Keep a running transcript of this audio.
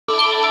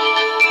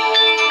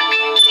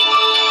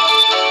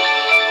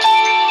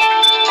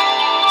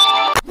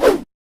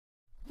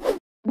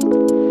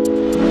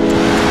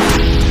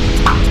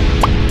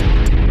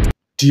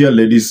Dear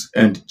ladies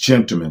and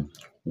gentlemen,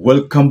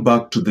 welcome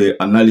back to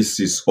the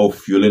analysis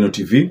of YOLENO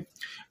TV.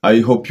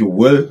 I hope you're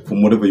well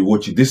from whatever you're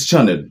watching this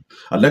channel.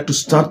 I'd like to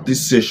start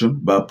this session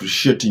by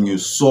appreciating you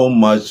so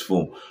much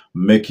for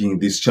making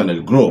this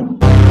channel grow.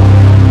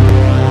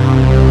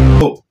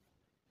 So,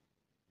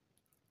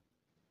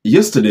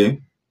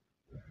 yesterday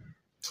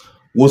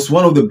was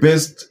one of the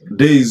best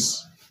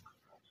days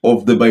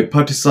of the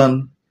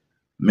bipartisan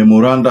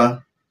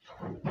memoranda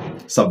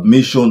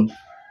submission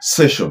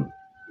session.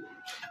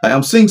 I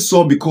am saying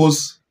so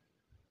because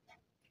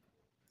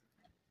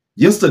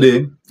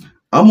yesterday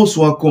Amos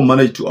Wako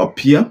managed to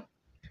appear,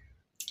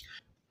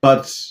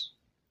 but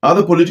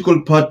other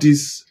political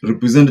parties'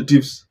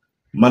 representatives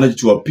managed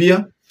to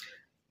appear.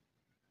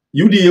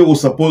 UDA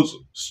was supposed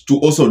to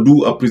also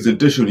do a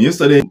presentation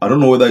yesterday. I don't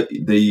know whether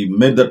they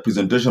made that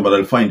presentation, but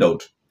I'll find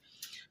out.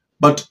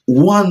 But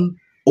one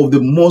of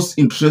the most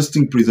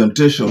interesting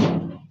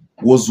presentation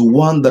was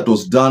one that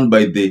was done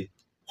by the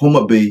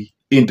Homa Bay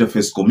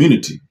interface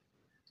community.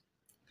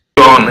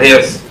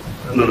 Yes.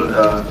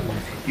 No,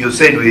 you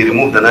said we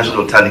removed the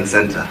National Tallying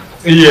Center.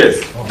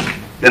 Yes.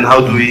 Then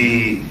how do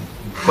we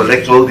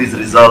collect all these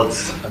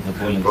results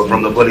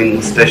from the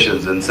polling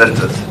stations and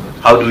centers?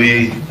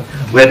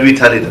 Where do we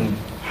tally them?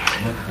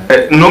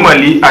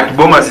 Normally at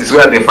Bomas is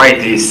where the fight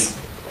is.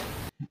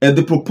 And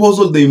the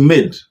proposal they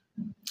made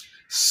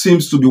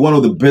seems to be one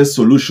of the best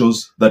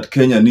solutions that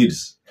Kenya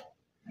needs.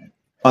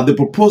 And the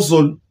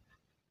proposal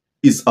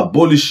is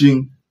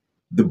abolishing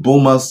the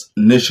Bomas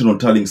National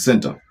Tallying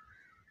Center,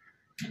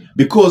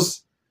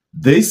 because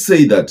they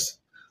say that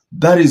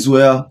that is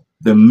where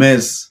the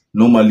mess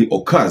normally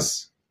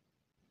occurs.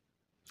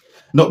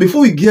 Now,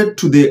 before we get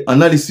to the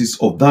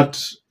analysis of that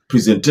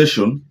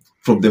presentation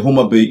from the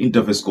Homa Bay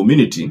interface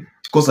community,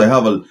 because I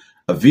have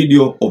a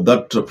video of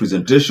that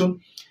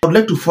presentation, I would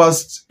like to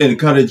first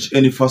encourage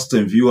any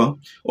first-time viewer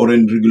or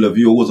any regular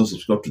viewer who wasn't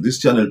subscribed to this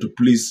channel to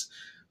please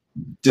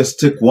just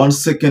take 1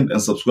 second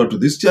and subscribe to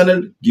this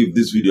channel, give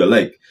this video a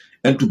like.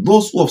 And to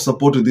those who have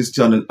supported this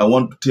channel, I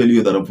want to tell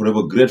you that I'm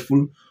forever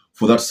grateful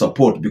for that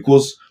support,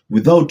 because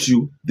without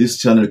you, this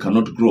channel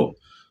cannot grow.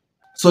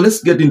 So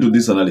let's get into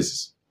this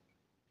analysis.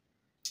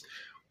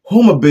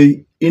 Homa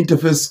Bay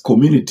Interface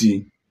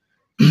Community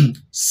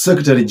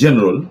Secretary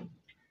General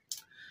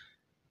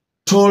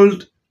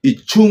told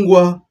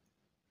Ichungwa,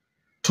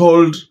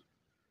 told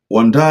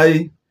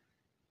Wandai,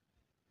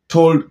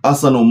 told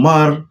Hassan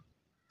Omar,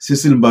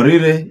 Cecil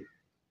Mbarire,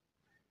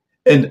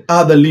 and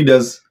other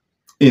leaders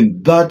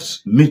in that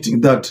meeting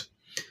that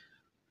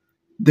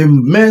the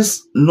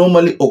mess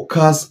normally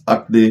occurs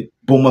at the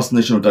Bomas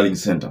National Tallying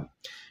Center.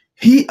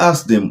 He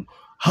asked them,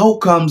 how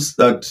comes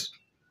that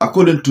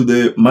according to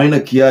the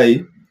Maina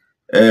Kiai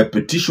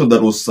petition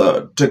that was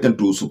taken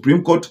to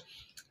Supreme Court,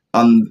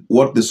 and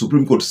what the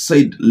Supreme Court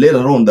said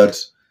later on, that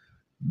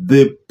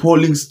the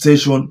polling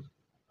station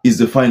is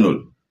the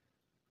final.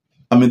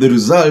 I mean, the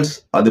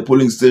results at the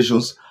polling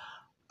stations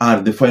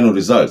are the final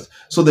results.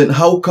 So then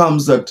how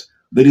comes that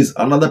there is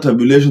another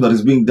tabulation that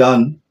is being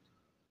done,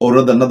 or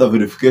rather another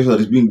verification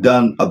that is being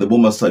done at the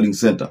Bomas Tallying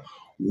Center?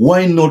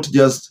 Why not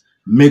just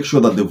make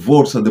sure that the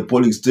votes at the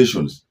polling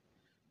stations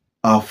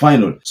are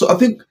final? So I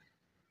think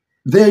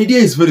the idea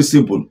is very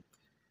simple.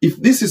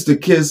 If this is the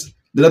case,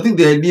 then I think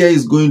the idea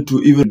is going to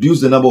even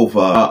reduce the number of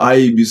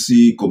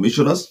IEBC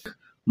commissioners.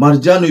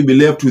 MARJAN will be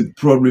left with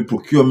probably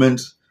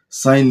procurement,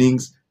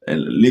 signings,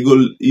 and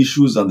legal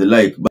issues and the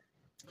like.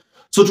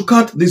 So to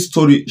cut this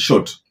story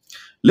short,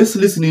 let's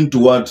listen in to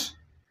what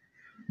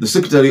the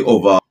Secretary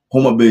of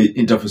Homa Bay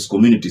Interface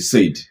Community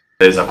said.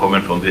 There's a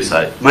comment from this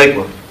side.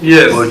 Michael.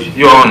 Yes.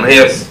 You're on.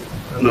 Yes.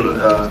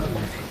 No,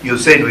 you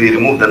said we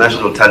removed the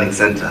National Tallying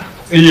Center.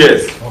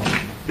 Yes.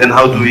 Then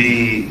how do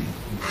we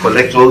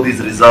collect all these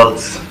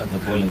results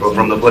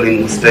from the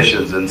polling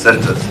stations and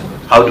centers?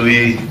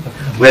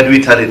 Where do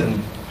we tally them?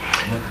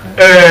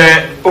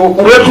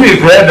 What we've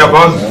heard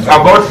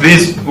about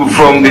this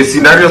from the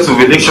scenarios of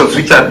elections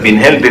which have been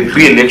held, the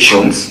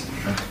pre-elections,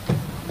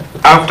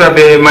 after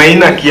the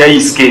Maina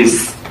Kiai's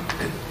case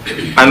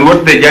and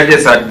what the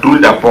judges had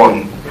ruled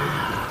upon,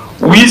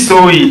 we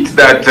saw it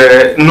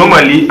that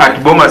normally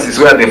at Bomas is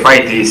where the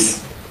fight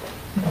is,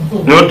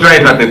 not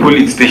right at the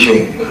polling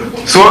station.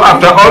 So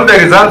after all the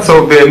results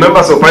of the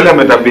members of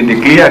parliament have been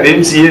declared,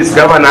 MCAs,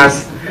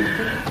 governors,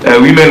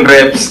 women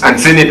reps and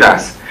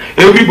senators,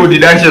 everybody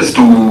dashes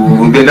to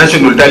the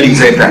National Tallying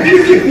Center.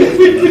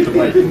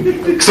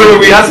 So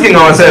we're asking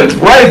ourselves,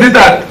 why is it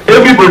that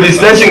everybody is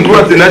dashing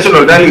towards the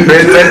National Tallying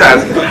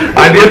Centers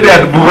and yet they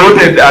are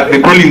voted at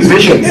the polling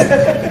stations?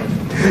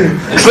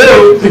 So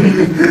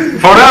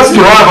for us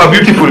to have a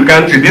beautiful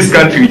country, this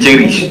country we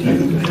cherish,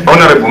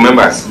 honorable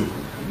members,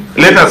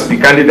 let us be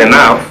candid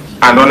enough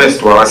and honest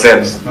to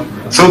ourselves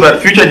so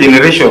that future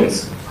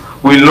generations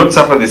will not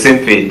suffer the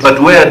same fate. But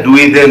where do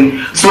we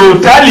then? So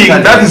tallying,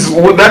 that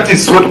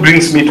is what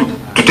brings me to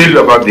tell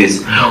you about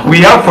this. We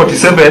have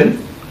 47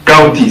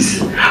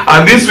 counties,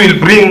 and this will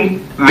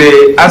bring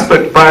the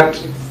aspect part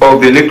of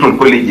the electoral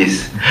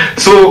colleges.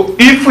 So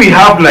if we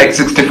have like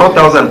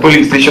 64,000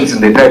 polling stations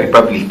in the entire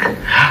republic,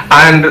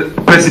 and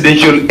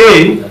presidential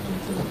A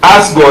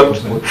has got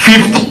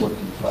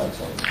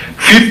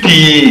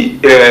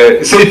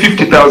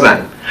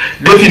 50,000,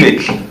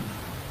 definitely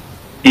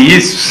he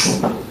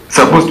is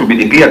supposed to be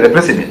declared the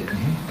president.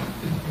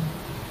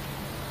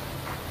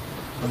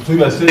 So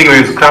you are saying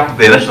we scrap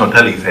the National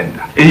Tallying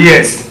Center?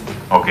 Yes.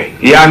 Okay.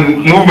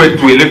 And movement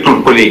to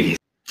electoral colleges.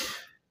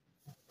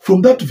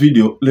 From that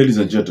video, ladies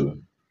and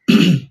gentlemen,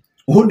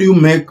 what do you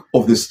make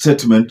of the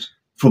statement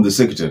from the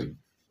secretary?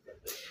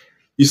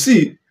 You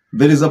see,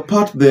 there is a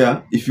part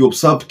there, if you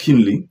observed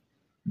keenly,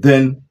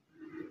 then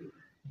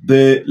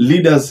the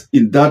leaders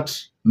in that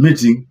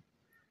meeting,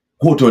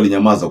 wote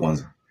walinyamaza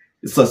kwanza.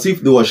 It's as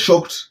if they were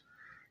shocked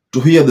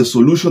to hear the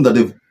solution that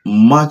they've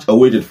much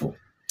awaited for.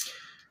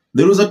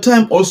 There was a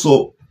time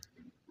also,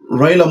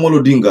 Raila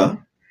Amolo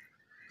Odinga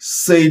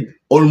said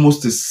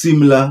almost a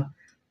similar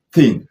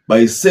thing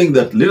by saying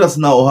that let us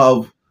now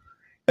have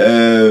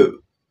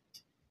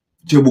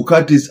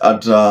Chebukatis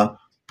at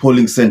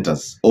polling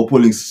centers or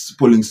polling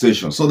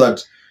stations, so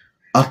that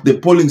at the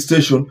polling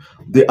station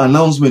the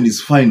announcement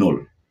is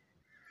final,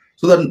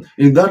 so that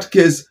in that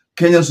case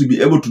Kenyans will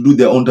be able to do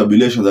their own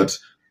tabulation that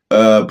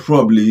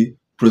probably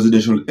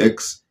presidential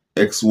X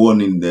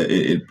won in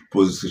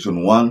polling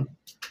station 1,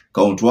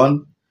 count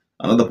 1,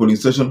 another polling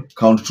station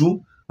count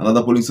 2,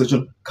 another polling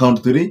station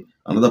count 3,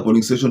 another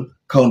polling station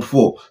count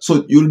 4.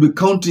 So you'll be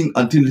counting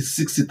until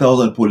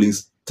 60,000 polling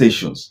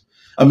stations.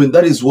 I mean,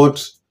 that is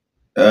what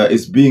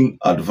is being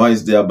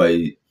advised there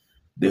by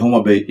the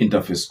Homa Bay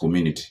Interface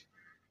Community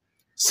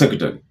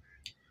Secretary,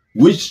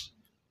 which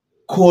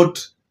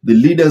caught the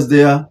leaders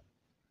there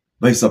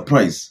by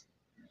surprise.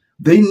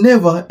 They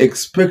never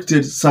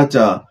expected such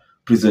a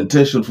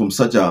presentation from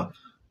such a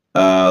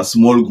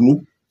small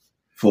group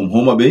from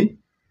Homa Bay,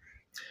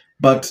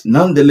 but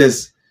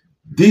nonetheless,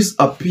 this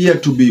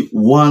appeared to be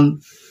one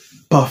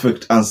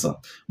perfect answer.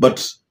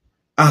 But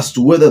as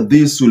to whether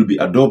this will be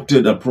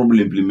adopted and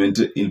probably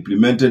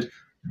implemented,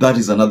 that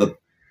is another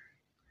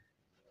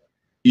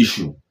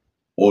issue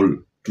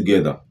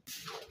altogether.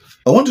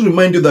 I want to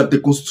remind you that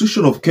the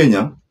Constitution of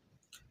Kenya,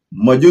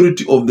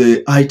 majority of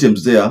the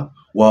items there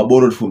were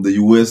borrowed from the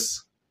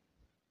US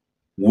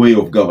way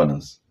of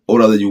governance, or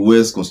rather the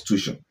US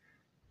Constitution.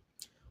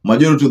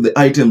 Majority of the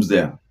items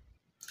there.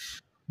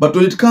 But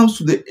when it comes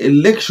to the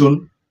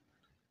election,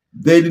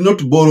 they did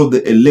not borrow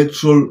the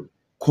electoral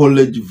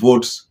college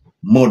votes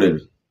model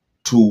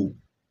to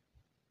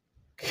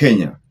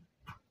Kenya.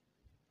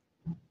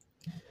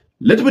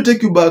 Let me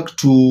take you back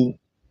to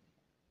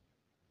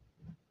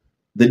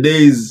the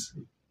days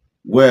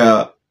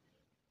where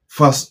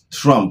first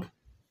Trump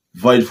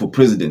vied for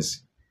presidency.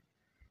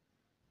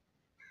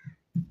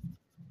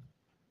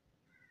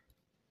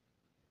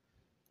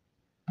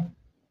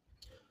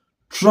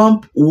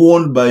 Trump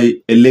won by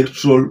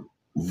electoral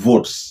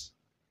votes,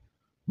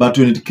 but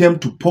when it came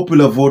to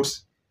popular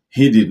votes,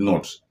 he did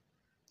not.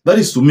 That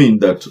is to mean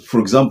that, for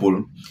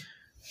example,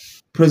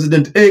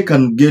 President A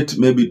can get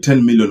maybe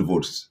 10 million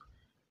votes.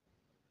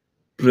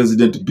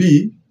 President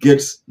B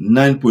gets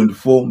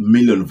 9.4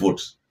 million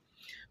votes.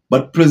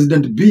 But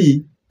President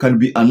B can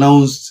be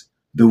announced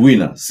the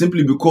winner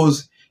simply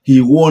because he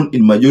won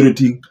in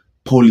majority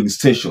polling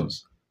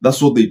stations.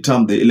 That's what they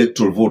term the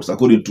electoral votes,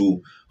 according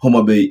to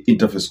Homa Bay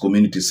Interface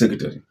Community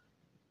Secretary.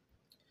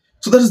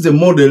 So that is the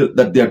model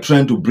that they are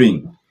trying to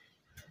bring.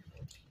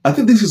 I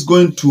think this is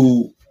going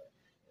to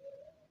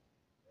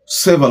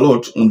save a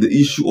lot on the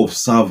issue of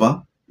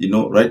server. You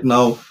know, right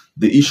now,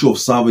 the issue of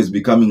server has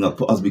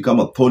become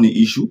a thorny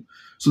issue.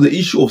 So the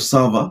issue of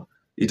server,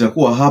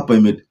 itakuwa hapa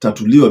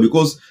imetatuliwa,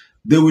 because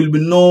there will be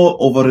no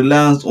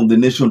over-reliance on the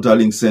National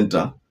Tallying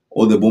Center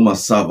or the BOMA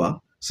server,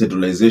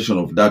 centralization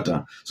of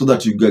data, so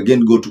that you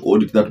again go to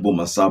audit that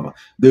BOMA server.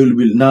 There will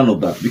be none of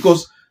that,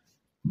 because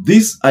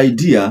this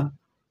idea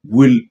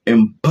will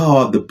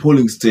empower the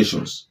polling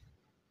stations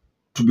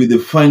to be the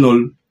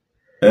final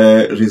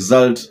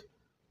result,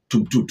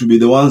 to be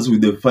the ones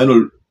with the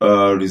final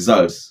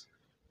results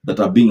that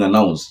are being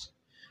announced.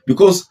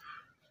 Because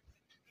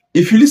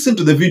if you listen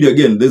to the video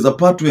again, there's a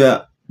part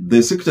where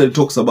the secretary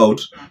talks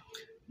about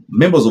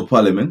members of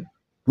parliament,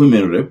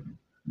 women rep,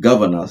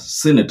 governors,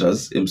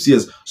 senators,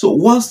 MCS. So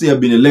once they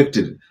have been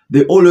elected,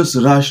 they always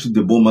rush to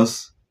the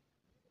BOMA's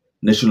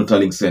National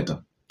Tallying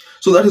Center.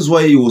 So that is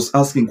why he was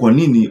asking, kwa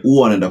nini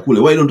huwa wanaenda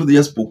kule? Why don't they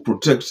just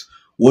protect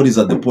what is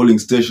at the polling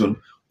station?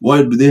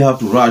 Why do they have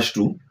to rush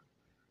to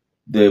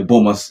the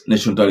BOMA's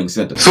National Tallying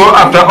Center? So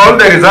after all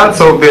the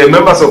results of the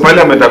members of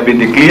parliament have been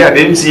declared,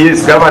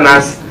 MCAs,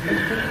 governors,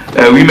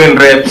 women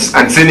reps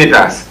and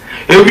senators,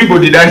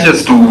 everybody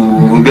dashes to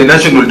the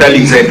National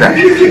Tallying Center.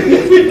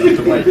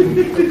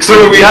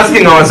 So we're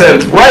asking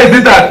ourselves, why is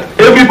it that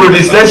everybody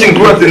is dashing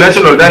towards the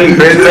National Tallying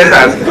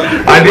Centers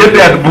and yet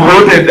they are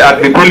voted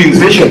at the polling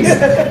stations?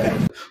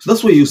 So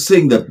that's why you're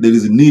saying that there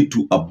is a need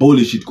to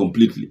abolish it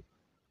completely.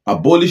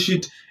 Abolish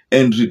it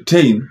and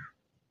retain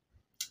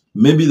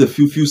maybe the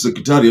few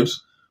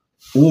secretariats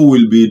who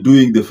will be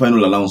doing the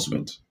final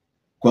announcement.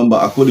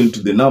 Kwamba, according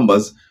to the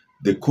numbers,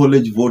 the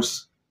college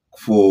votes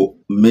for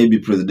maybe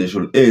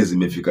presidential A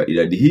zimefika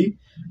idadi hii,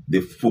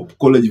 the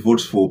college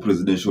votes for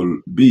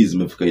presidential B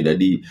zimefika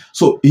idadi.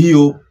 So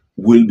hiyo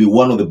will be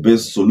one of the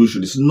best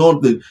solutions. It's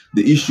not the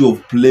issue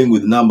of playing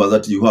with numbers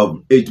that you have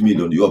 8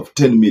 million, you have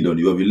 10 million,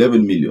 you have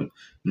 11 million.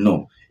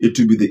 No, it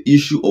will be the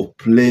issue of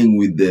playing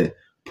with the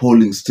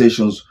polling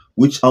stations,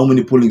 how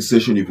many polling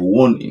stations you've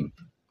won in.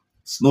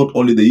 It's not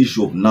only the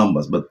issue of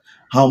numbers, but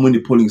how many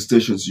polling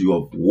stations you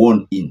have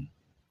won in.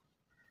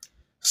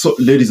 So,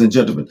 ladies and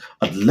gentlemen,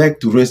 I'd like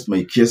to rest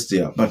my case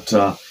there. But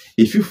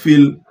if you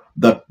feel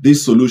that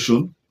this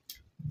solution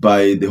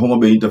by the Homa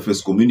Bay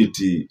Interface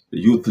Community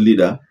youth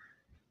leader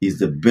is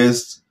the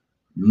best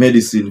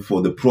medicine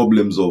for the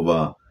problems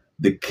of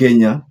the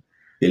Kenya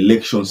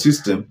election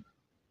system,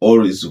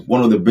 or is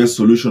one of the best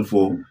solutions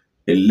for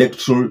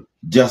electoral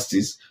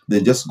justice,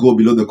 then just go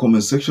below the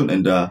comment section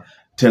and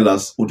tell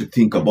us what you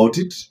think about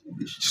it.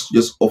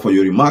 Just offer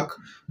your remark,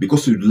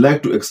 because we'd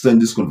like to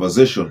extend this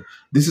conversation.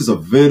 This is a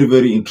very,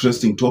 very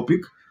interesting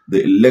topic.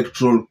 The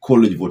electoral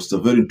college vote is a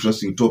very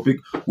interesting topic.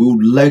 We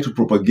would like to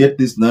propagate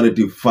this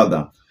narrative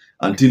further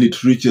until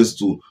it reaches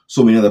to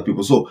so many other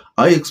people. So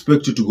I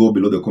expect you to go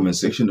below the comment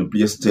section and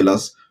please tell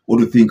us what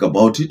you think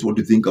about it, what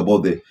you think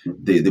about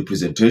the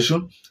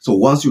presentation. So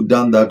once you've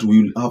done that,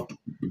 we will have to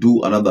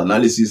do another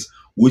analysis,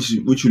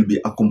 which will be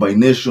a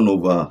combination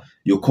of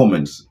your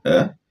comments.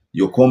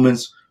 Your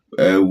comments,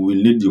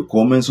 we need your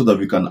comments so that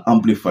we can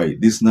amplify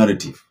this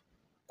narrative.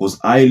 Because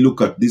I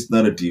look at this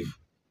narrative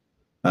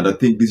and I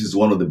think this is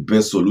one of the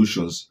best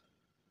solutions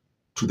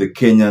to the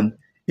Kenyan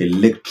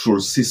electoral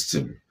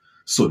system.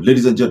 So,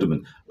 ladies and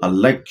gentlemen, I'd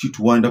like you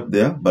to wind up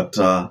there, but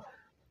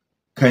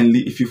kindly,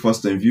 if you're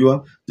first-time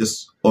viewer,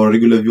 or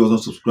regular viewers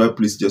not subscribed,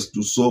 please just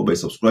do so by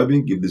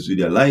subscribing, give this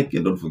video a like,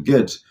 and don't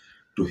forget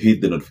to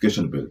hit the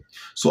notification bell.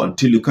 So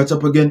until you catch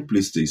up again,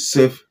 please stay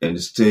safe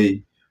and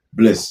stay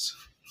blessed.